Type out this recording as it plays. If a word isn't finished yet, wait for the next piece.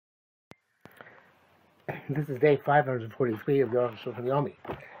This is day 543 of the Aruch Shulchan Yomi. If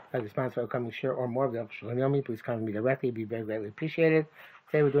you'd like to sponsor upcoming share or more of the Aruch Shulchan Yomi, please contact me directly. It'd be very greatly appreciated.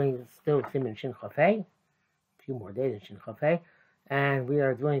 Today we're doing still Siman Shin Chafei. A few more days in Shin Chafei. And we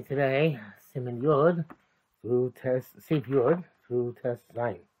are doing today Siman Yud through Test Sif Yud through Test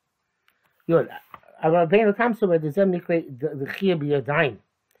Zayin. Yud. Rabbeinu Tam so the Zem Mikre the Chia B'Yadayim.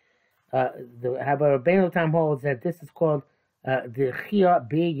 The Rabbeinu Tam holds that this is called the Chia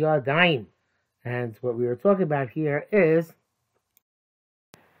B'Yadayim. And what we were talking about here is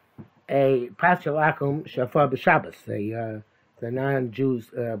a Paschal Akum Shafar B'Shabbos, the non-Jews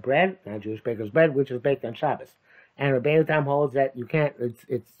bread, non-Jewish baker's bread, which is baked on Shabbos. And Rabbeinu Tam holds that you can't.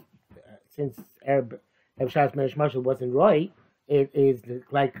 It's since Erev Shabbos Meresh Moshe wasn't roy, it is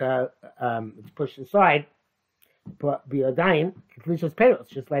like it's pushed aside. But B'Yadayim Kedusha's Peros,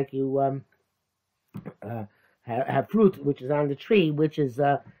 just like you have fruit which is on the tree, which is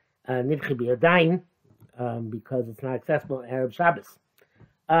Nivchi B'Yadayim, because it's not accessible in Erev Shabbos.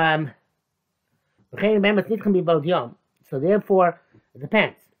 So therefore, it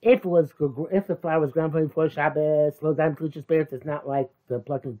depends. If the flower was ground before Shabbos, slow down Kedusha's Peros, it's not like the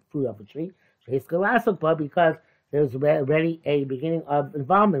plucking fruit off a tree. But because there's already a beginning of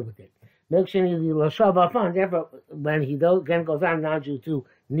involvement with it. Therefore, when he again goes on now to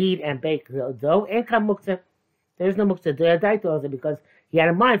knead and bake the dough, and come muktzah, there's no muktzah because he had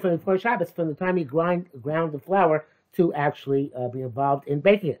in mind before Shabbos, from the time he ground the flour to actually be involved in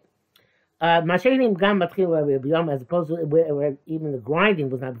baking it. As opposed to where even the grinding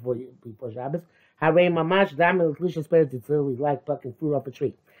was not before Shabbos. It's literally like plucking fruit off a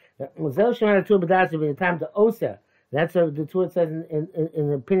tree. That's what the Oser. That's what the Torah says in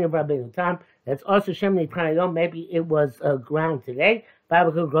the opinion of Rabbeinu Tam. That's also Shemini Tanayom. Maybe it was ground today. Then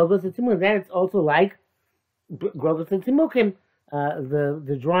it's also like Grogos and Timukim,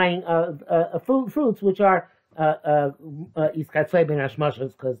 the drying of fruits, which are Iskatzei Ben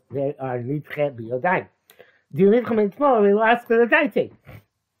Hashmashos, because they are Nitche B'Yodayim. Do you need to come tomorrow? We'll ask for the daite.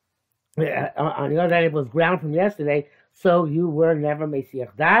 On the other hand, it was ground from yesterday, so you were never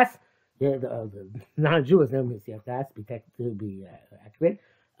Mesiach Das. The non-Jew is never Mesiach Das, to be accurate.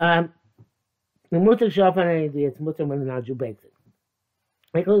 The mutter shofan, it's mutter when the non-Jew bakes it.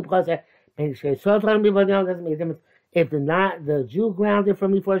 Because doesn't make a difference. If the Jew ground it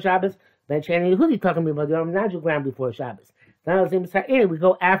from before Shabbos, then Shani Yehudi talking about the non-Jew ground before Shabbos. Now we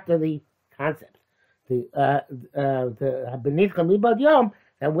go after the concept. The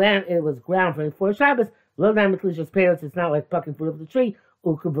that when it was ground from before Shabbos, it's not like plucking fruit off the tree.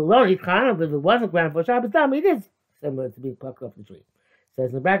 If it wasn't ground for Shabbos, it is similar to being plucked off the tree. It says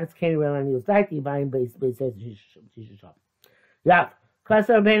in the brackets, can't really use daiti, buying base says Shisha. Yav.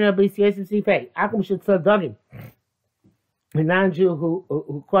 Kasar Bena BCS Sifei. Akum should sell dogging. A non-Jew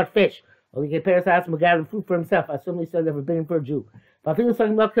who caught fish. Or he can pay us out and gather food for himself. I assume he said they're forbidden for a Jew. But if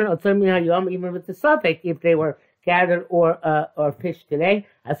talking about even with the suffix, if they were gathered or fished today,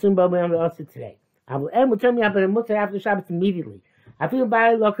 I assume Babylon also today. I will end with turning up and mutter after Shabbos immediately. I feel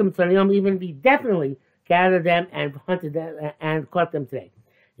by Lokim Tzaniom, even if he definitely gathered them and hunted them and caught them today.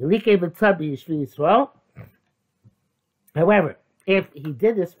 However, if he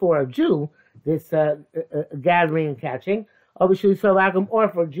did this for a Jew, this gathering and catching, obviously so or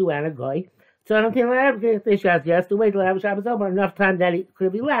for a Jew and a goy, so I don't think he has to wait till Shabbos over enough time that he could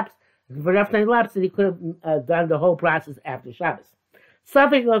have elapsed. For enough time elapsed that he could have done the whole process after Shabbos.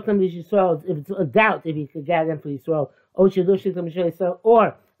 Something like Yisrael, if it's a doubt if he could gather them for Yisrael,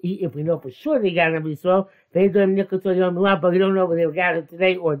 or if we know for sure they gathered them for Yisrael, they don't but we don't know whether they were gathered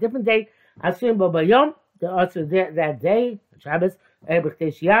today or a different day. Assume Bayom, they're also there that day, Shabbos, and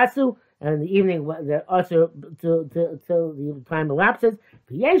in the evening, they're also till the time elapses.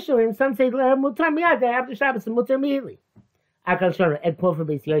 Some say after Shabbos and mutar immediately. Akal Shona, Ed quote from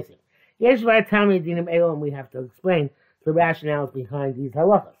Beis Yosef. Yeshua Talmud Dinim Elo, and we have to explain the rationales behind these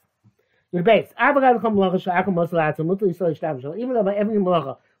halachas. Your base. Even though by every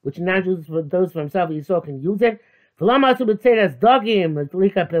malacha, which non-Jews for those for himself, Yisrael can use it. Why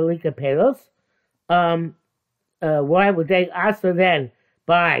would they answer then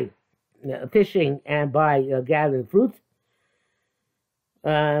by fishing and by gathering fruit?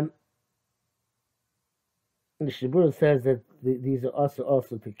 The Shibur says that these are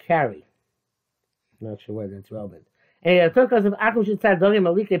also to carry. Not sure why that's relevant. And because of Akum should start dogging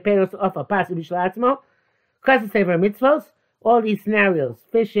Malika Peros off a pass Bishlatmo, because it's favor mitzvos, all these scenarios,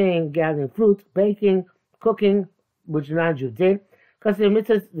 fishing, gathering fruit, baking, cooking, which non-Jew did, because the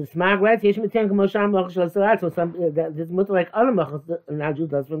mitzvahs, the smag, right? Yesh mitzvah k'mosham loch shel salat, so this mitzvah like other malachos the non-Jew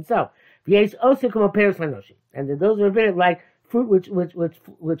does for himself. Yesh also k'mo peros lanoshi, and those are a bit like fruit which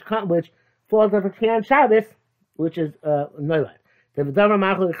falls off a tree on Shabbos, which is Noilad. The V'davar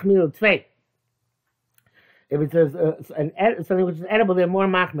Machal Chmiru Tvei. If it says something which is edible, they're more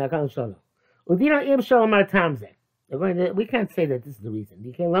machmir. Udina Im Shalom Ar Tamze. We can't say that this is the reason.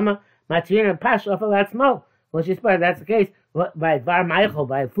 You can't lama matirina pash off a lot smoke. Well, she's part. That's the case. By var meichel,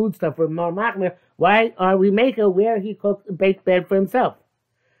 by food stuff for more machmir. Why are we making where he cooked baked bread for himself?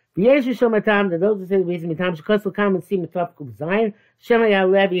 V'yeshu shomatam. Those who say the reason mitam shekos will come and see mitaf kuf zayin shema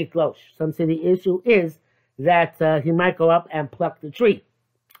yalevi klosh. Some say the issue is that he might go up and pluck the tree.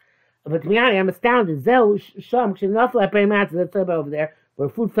 But to be honest, I'm astounded. Zeu sham kshenafla pei matzah. That's over there where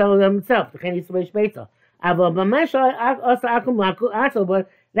food fell on them itself. The chen yisrael shbeitza. But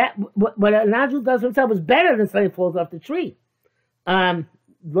that what a non-Jew does for himself is better than something falls off the tree. We're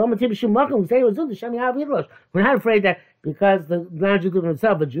not afraid that because the non-Jew does it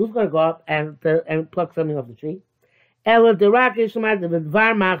himself, the Jew's going to go up and pluck something off the tree.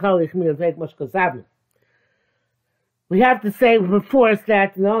 We have to say with force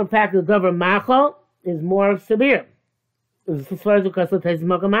that in fact the davar machal is more severe.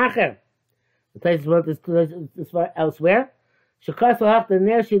 The place wrote this elsewhere.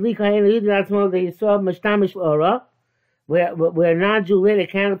 Where non-Jew lit a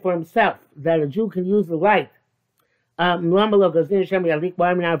candle for himself, that a Jew can use the light. Why am I not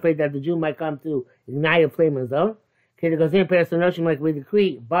afraid that the Jew might come to ignite a flame on his own? Like we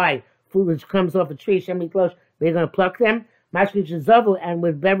decree by food which comes off a tree, we're going to pluck them. And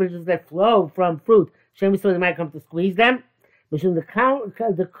with beverages that flow from fruit, so they might come to squeeze them. The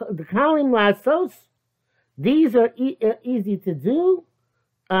kalim lasos, these are easy to do.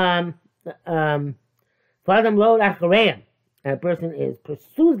 For them load achareim, and a person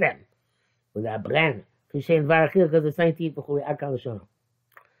pursues them without brand. Because it's 19th.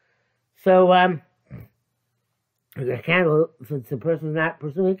 So the candle, since the person is not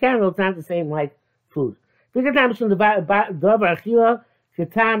pursuing a candle, it's not the same like food. The main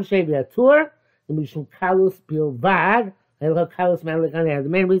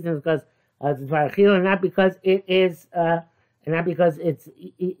reason is because it's varachila, not because it is, not because it's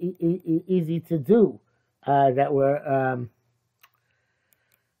easy to do. That we're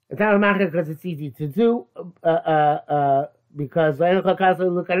it's not a matter because it's easy to do. Because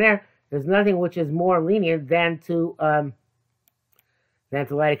there's nothing which is more lenient than to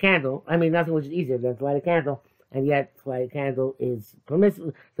light a candle. I mean, nothing which is easier than to light a candle. And yet, to light a candle is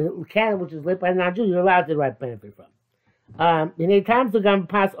permissible. The candle which is lit by a non-Jew, you're allowed to derive benefit from. You need times to come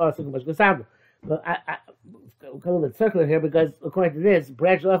past also much. But I a little bit circular here because according to this,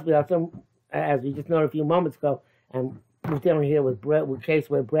 bread should also be some, as we just noted a few moments ago, and we're dealing here with bread, with case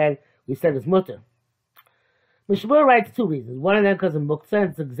where bread we said is mutter. Mishabur writes two reasons. One of them because of muktzah,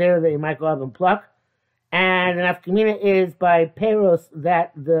 it's a gzera that you might go up and pluck, and an afkamina is by peros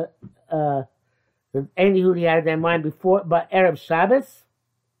that the any Yehudi had in mind before, but Erev Shabbos,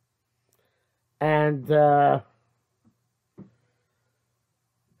 and I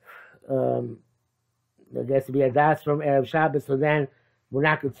guess to be a das from Erev Shabbos, so then we're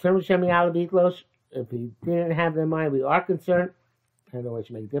not concerned with Shemi Alabitlosh. If he didn't have them in mind, we are concerned. I don't know what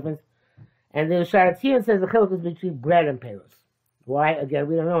should make a difference. And then Sharatzian says the chiluk is between bread and peros. Why? Again,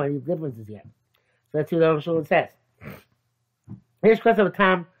 we don't know any differences yet. So that's what the Rosh Hashanah says. Here's because of a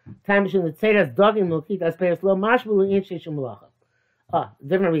time machine that say that's dogging milkit as peros lo mashbulu in shishim malacha.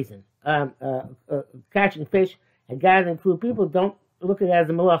 Different reason. Catching fish and gathering fruit, people don't look at it as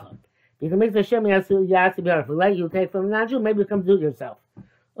a malacha. You can make the Shem Yasi B'Yar. If we let you take from a non-Jew, maybe you come do it yourself.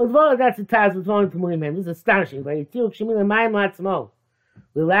 That's the Taz with only to Murim. This is astonishing. We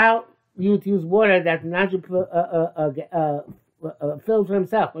allow you to use water that the non-Jew fills for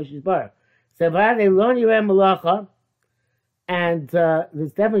himself, which is bar. So they learn your malacha, and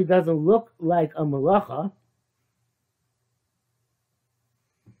this definitely doesn't look like a malacha.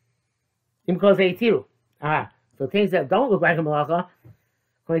 Because they tiru. So things that don't look like a malacha,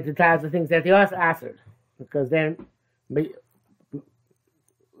 according to Taz, the things that they also answered, because then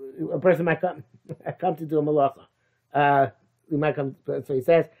a person might come to do a malacha. He might come. So he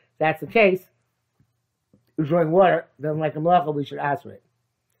says that's the case. Drawing water doesn't like a malacha. We should ask for it.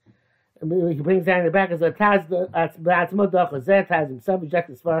 And he brings down in the back as a Taz. Taz himself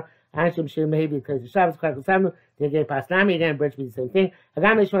rejected as far. Anshim Shir maybe because the Shabbos Krakos Samu. They get Pasnami again. Bridge be the same thing.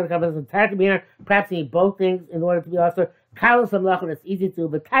 Hagam Yishman Kavos entirely be here. Perhaps you need both things in order to be also. Kalos Amlach, that's easy to,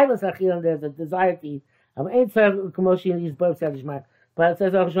 but Tailos Achilam, there's a desire to eat. Ain't so commotion use both sides of but it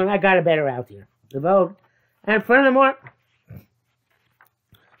says, I got a better out here. The vote. And furthermore,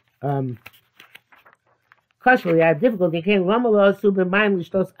 Kashvili, I have difficulty. You can't Ramalo, Subin, Mind,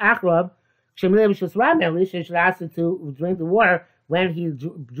 Lishtos, Achrab, Shemilim, Shus Ramel, should ask it to drink the water when he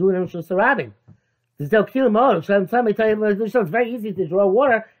drew them from Sarabim. There's no kilim. Somebody tell you it's very easy to draw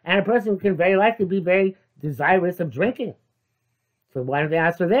water, and a person can very likely be very desirous of drinking. So why don't they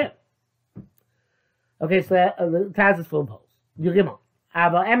ask for that? Okay, so the Taz is full of holes. You give them.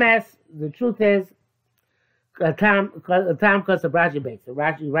 About MS, the truth is, Tom because of Rashi Beitza.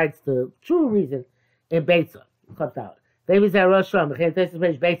 Rashi writes the true reason in Beitza. Cut out. Baby Zeh Rosh Hashanah. Mechem Tesis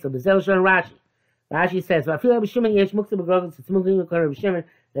Page Beitza. Bezel Shon Rashi. Rashi says, "Va'afil Rabbi Shimon yesh muktzah b'grogos. It's muktzah b'kol Rabbi Shimon.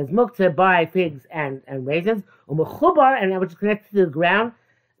 There's muktzah by figs and raisins. U'mechubar, and that which is connected to the ground.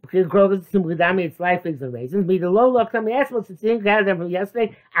 Grogos tzimgudami. It's live figs and raisins. Me the low lokam yesmos. It's in gathered them from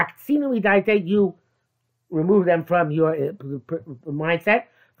yesterday. Aktsinu idaite. You remove them from your mindset.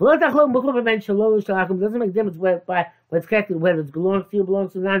 It doesn't make a difference by what's connected, whether it belongs to you or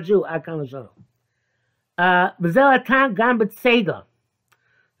belongs to a non-Jew.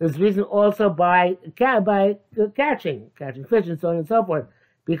 There's reason also by catching fish and so on and so forth,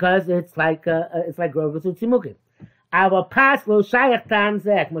 because it's like Grogos and Tzimukim.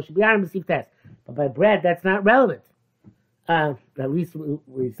 But by bread, that's not relevant. At least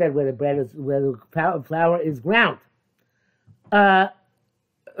we said whether flour is ground. But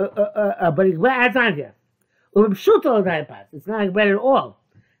he adds on here. It's not like bread at all.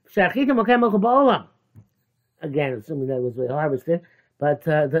 Again, assuming that it was harvested, but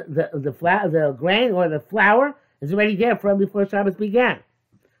the grain or the flour is already there from before Shabbos began.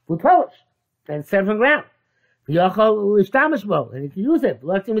 Polish, and set from ground. And you can use it.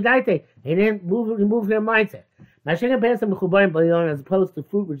 He didn't remove their mindset. As opposed to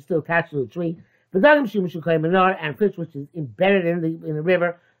fruit which is still attached to the tree. And fish which is embedded in the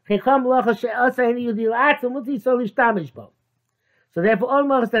river. So therefore, all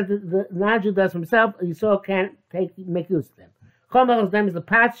malachas that the non-Jew does himself, Yisrael can't make use of them. Chol malachas them is the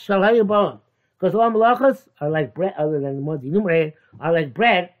pat shalayabon, because all malachas are like bread, other than the ones enumerated, are like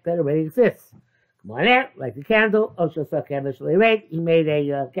bread that already exists. Come on there, like the candle. He made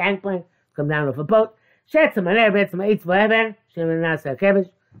a gangplank, come down off a boat. That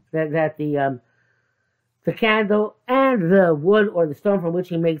the candle and the wood or the stone from which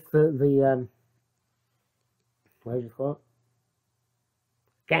he makes the what is it called?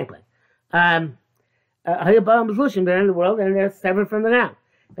 Gangplank. They're in the world and they're severed from the ground.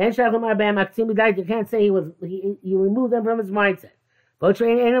 You can't say you removed them from his mindset.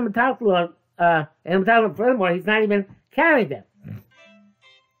 Furthermore, he's not even carrying them.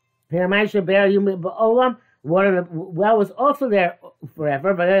 Water in the well was also there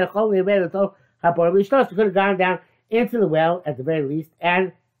forever, but he could have gone down into the well at the very least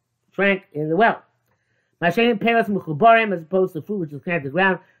and drank in the well. As opposed to fruit which is connected to the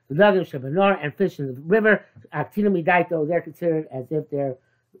ground, the dugim shabanor and fish in the river, they're considered as if they're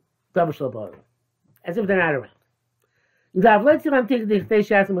double shalabor, as if they're not around.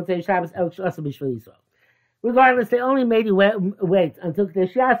 Regardless, they only made you wait until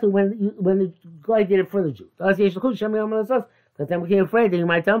Keshiasu when the guy did it for the Jew. Because then we became afraid that you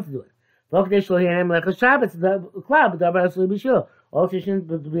might tell him to do it. Also, you shouldn't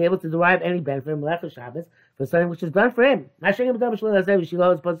be able to derive any benefit from Melech Shabbos for something which is done for him. Something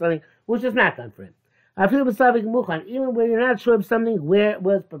which is not done for him. Even when you're not sure of something where it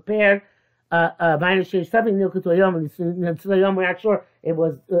was prepared, something new to a yom, and we're not sure it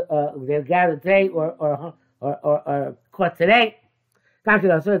was they're gathered today or caught today. I'll be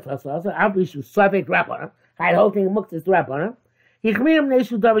Slavik Rabbanim. The whole thing muktzah Rabbanim. He committed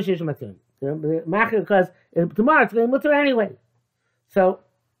Neshu Davish Matim. Because tomorrow it's going to mutter anyway. So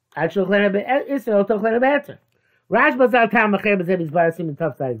I shall clean a bit. Israel to clean a better. Rash Bazal Tam Macher Bezebis Barasim and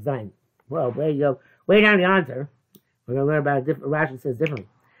Tough Side Zain. Well, there you go. Way down the answer. We're going to learn about it different. Rashi says differently.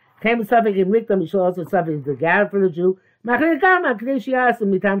 Came with something in Rikdom, you should also something to gather for the Jew. Macher Gama, Kadeshias,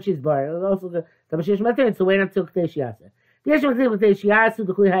 and Mitam Shis Bar. Also the Davish Matim, so wait until Kadeshias. The issue with Kadeshiasu,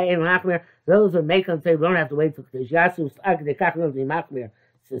 the Kuliha and Machmer, those who make them say we don't have to wait till Kadeshiasu, the Kakron, the Machmer,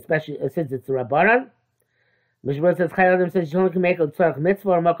 especially since it's a Rabbanan. Mishmur says, Chayadim says, you only can make a tzarech mitzvah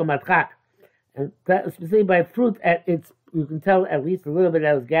or makom atchak. And specifically by fruit, you can tell at least a little bit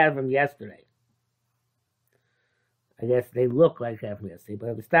that was gathered from yesterday. I guess they look like that from yesterday, but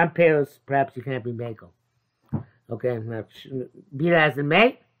if it's stamp pears, perhaps you can't be makel. Okay, now, be that as it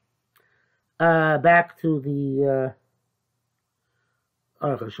may, back to the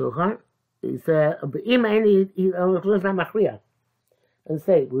Aruch HaShulchan. He said, "Be'im any not machriya," and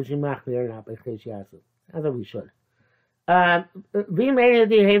say, "Was she machriya or not?" By Cheshiasu, that's what we should. Be'im any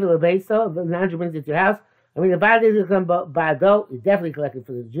the havel of Beiso, the non-Jew brings it to your house. I mean, the body is come bado is definitely collected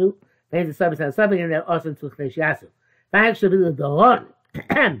for the Jew. Pays the substance and something, and they're also to Cheshiasu. Bank should be the doron.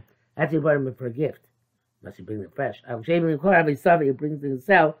 That's the requirement for a gift. Unless you bring it fresh. Shaving the car, every stuff he brings to the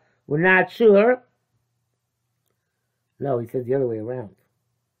cell. We're not sure. No, he says the other way around.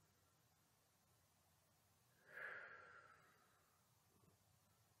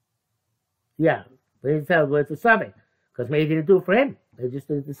 Yeah, but he tells where it's a suffix. Because maybe he didn't do it for him. They just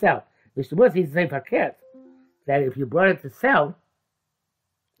did it to sell. Mr. Woods, he's the same fakir. That if you brought it to sell,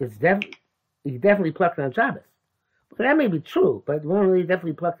 it's you definitely plucked it on Shabbos. But that may be true, but normally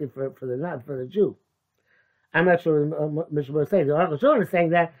definitely plucked it for the Jew. I'm not sure what Mr. Woods is saying. The Aruch LaShon is saying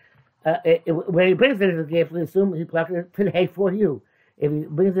that when he brings it to the gift, we assume he plucked it today for you. If he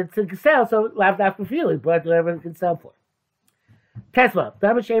brings it to sell, so laughed after for you. He brought it to whatever he can sell for. Tesla,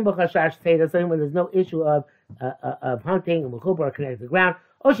 David Shem B'Chashash say that's when there's no issue of hunting and Mechubar connected to the ground.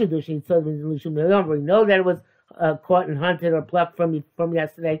 Oshidushi, so we know that it was caught and hunted or plucked from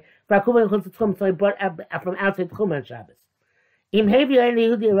yesterday. So he brought from outside the Chum on Shabbos. Im Havia and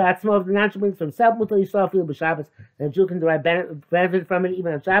Yehudi Ratzmo of the non brings from self mutal Yisrael field b'Shabbos, and the Jew can derive benefit from it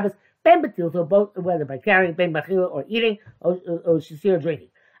even on Shabbos. Ben Batil, so both whether by carrying, Ben Bachila, or eating, or Shasir drinking.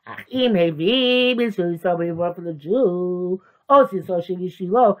 Ach Im Havia, so somebody brought for the Jew. Also, so she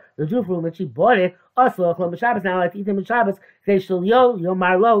Shilo, the Jew for whom she bought it, also Chum b'Shabbos, now like eating b'Shabbos, they shall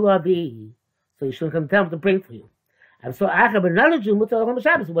Yomar Lo Lavi. So you shouldn't come tell him to bring for you. And so Achab, another Jew, mutal Chum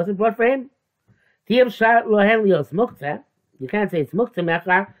b'Shabbos, it wasn't brought for him. Tiyam Shar Lohen Lios Muktzeh. You can't say it's muktzah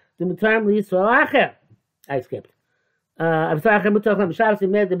mechar to term Yisrael acher. I skipped. I'm sorry, he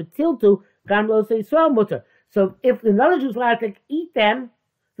made the betiltu gam lo say Yisrael mutter. So if another Jew is allowed to eat them,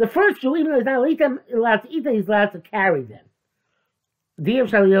 the first Jew, even though he's not allowed to eat them, he's allowed to carry them. Diyav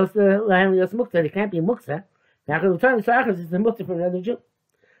shal yos lahem yos muktzah. They can't be muktzah. Now, the term Yisrael acher is the mutter for another Jew.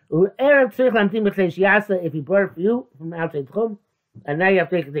 Erev tzrich lamtim b'chei shiasa. If he brought it for you from outside the chum, and now you have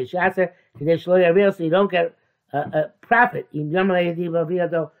to take it to shiasa, so you don't get a profit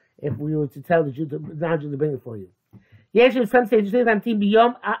if we were to tell the Jew, non-Jew to bring it for you. Yes, in some stages, I'm team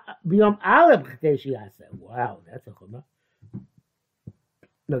biyom aleb ch'tei. Wow, that's a chumrah.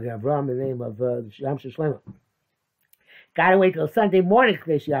 Look at Avraham, the name of Yom Shlomo. Gotta wait till Sunday morning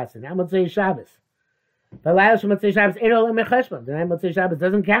ch'tei shiasa. Now Motzei Shabbos. But Laila Motzei Shabbos ain't all in mecheshbon. The night Motzei Shabbos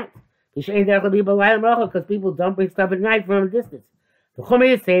doesn't count. Because people don't bring stuff at night from a distance. The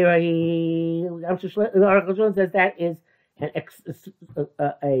Chumei Yisera, the Aruch LaShon says that is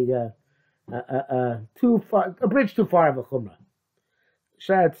a bridge too far of a Chumrah.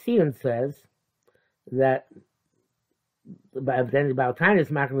 Sharat Sion says that about Tainis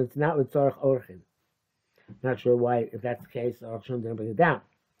Makam, it's not with Tzorach Orchin. Not sure why, if that's the case, the Aruch LaShon didn't bring it down.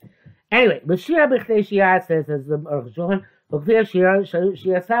 Anyway, B'Shira B'Chdei Shia says the Aruch LaShon, B'Kvir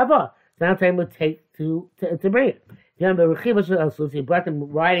Shia Sava. So now time would take to bring it. He brought them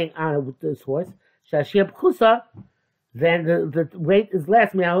riding on this horse. Then the weight is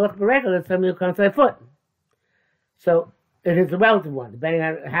less. That's somebody who comes by foot. So it is a relative one. Depending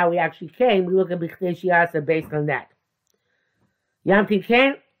on how we actually came, we look at B'Chdei Shiasa based on that. Yom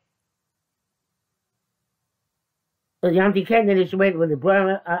Ken, then you should wait when they brought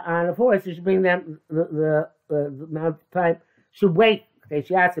them on a horse. You should bring them the amount of time. Should wait. B'Chdei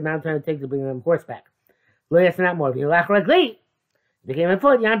Shiasa, the amount of time it takes to bring them horseback. Yes, not more. If you lach ragli, they came on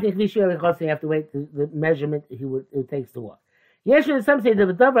foot. Yam tik v'shir lechos. You have to wait the measurement it takes to walk. Yes, some say the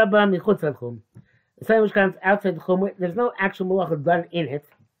v'dav rabba michutz l'chum. Something which comes outside the chum. There's no actual malacha done in it.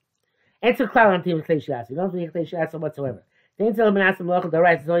 And it's a klal on tim b'chdei shiasa. You don't need b'chdei shiasa whatsoever. They ain't telling malacha malacha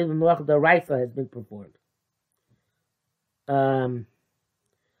d'oraisa. It's not even malacha d'oraisa has been performed. Mr.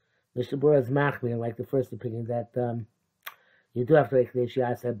 Boraz Machmir, like the first opinion, that you do have to make b'chdei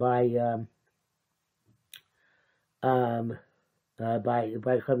shiasa by Chum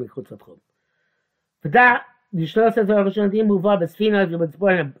Michutz L'Tchum. For that, the Yisrael says Aruch LaShon move up as Sfina if you were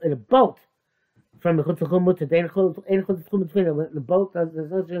born in a boat from Michutz L'Tchum Mutter. They ain't Chutz L'Tchum Sfina. The boat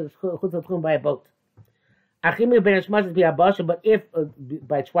there's no Chutz L'Tchum by a boat. Achim ben Hashmashas be Abasha, but if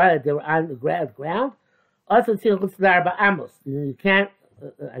by twilight they were on the ground, also Tzil Chutz L'Arba Amos. You can't.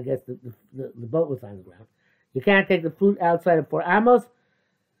 I guess the boat was on the ground. You can't take the fruit outside of 4 Amos.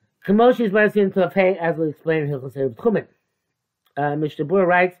 Kamoshi is brought into a pay, as we explained in Hilchos Tchumen. Mr. Bur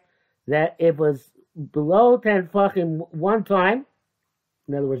writes that it was below 10 fachim one time.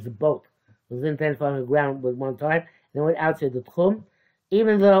 In other words, the boat was in 10 fachim ground with one time, then went outside the tchum.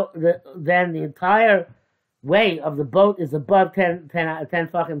 Even though then the entire way of the boat is above 10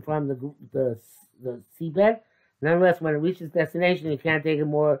 fachim from the seabed, nonetheless, when it reaches destination, you can't take it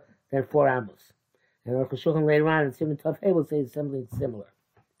more than 4 amos. And Aruch LaShulchan later on in Simon Tov Hey will say something similar.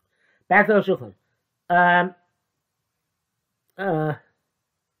 Back to Aruch LaShulchan.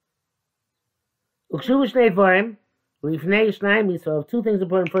 Ukshu Shnei Dvarim, Lifnei Shnayim, so 2 things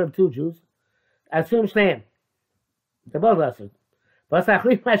important in front of 2 Jews. Assume Shneim. They're both assumed. But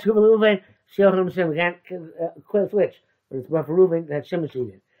Sachli Mashkuv Reuven, Shilchim Shem again, switch. But it's brought for Reuven that Shimon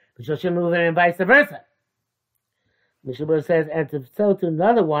did. But Shilchim Reuven and vice versa. Mishabur says, and to sell to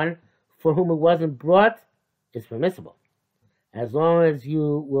another one for whom it wasn't brought is permissible, as long as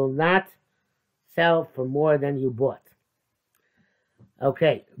you will not sell for more than you bought.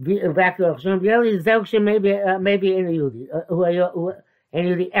 Okay, back to Zelkshin maybe in the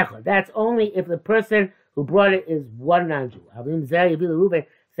Yehudi. That's only if the person who brought it is one non-Jew. But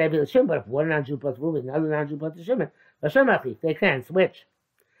if one non-Jew plus Reuven, another non-Jew plus the Shimon, they can switch.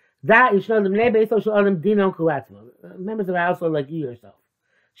 Members of the household like you yourself.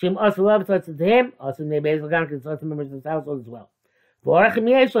 Shem also loves to him, also members of the household as well.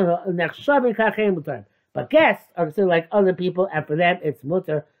 But guests are considered like other people, and for them it's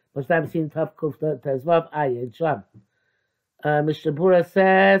mutter. Mr. Bura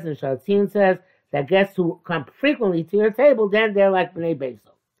says, and Shaltin says, that guests who come frequently to your table, then they're like B'nai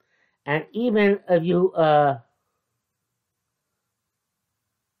Beisel. And even if you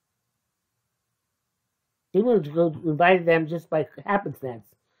invited them just by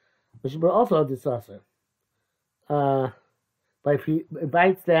happenstance, which will also this also. But if he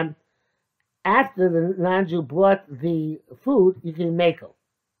invites them after the non-Jew brought the food, you can make them.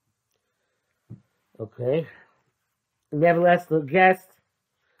 Okay. Nevertheless, the guests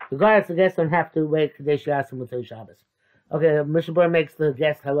don't have to wait Kadesh Yasim until Shabbos. Okay, Mishnah makes the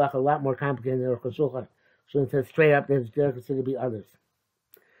guest halach a lot more complicated than the Aruch Shulchan. Shulchan says straight up there considered to be others.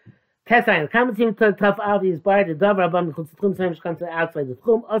 Tesai, the common seems to tough out is by the Davar Abam Chutz Tchum Sam comes to outside the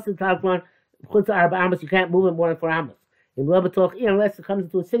Tchum. Also Talkman Chutz Arba Amos, you can't move it more than 4 Amos. In Lobatok, unless it comes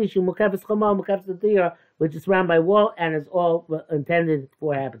into a city, Shum Mukafis Choma, Mukafis Dira, which is surrounded by wall and is all intended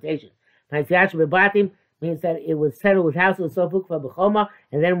for habitation. Naisiash Bebatim means that it was settled with houses and so forth for Bechoma,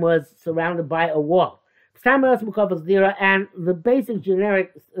 and then was surrounded by a wall. And the basic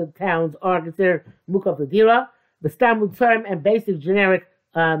generic towns are considered Mukaf Dira. The Stam Mutzarim and basic generic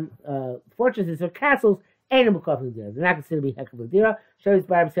fortresses or castles ain't a Mukaf Dira. They're not considered to be Hekav Dira. Shari's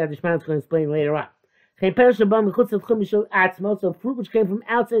Barab said the Shman is going to explain later on. So fruit which came from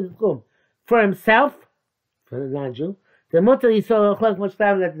outside the Tchum for himself, for the non-Jew, the mutter yisrael much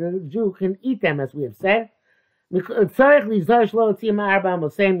time that the Jew can eat them, as we have said. You gotta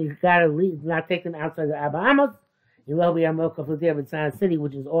not take them outside the Arba Amos. You will be a Mokaf L'Dir, but it's not a city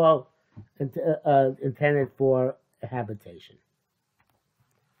which is all intended for habitation.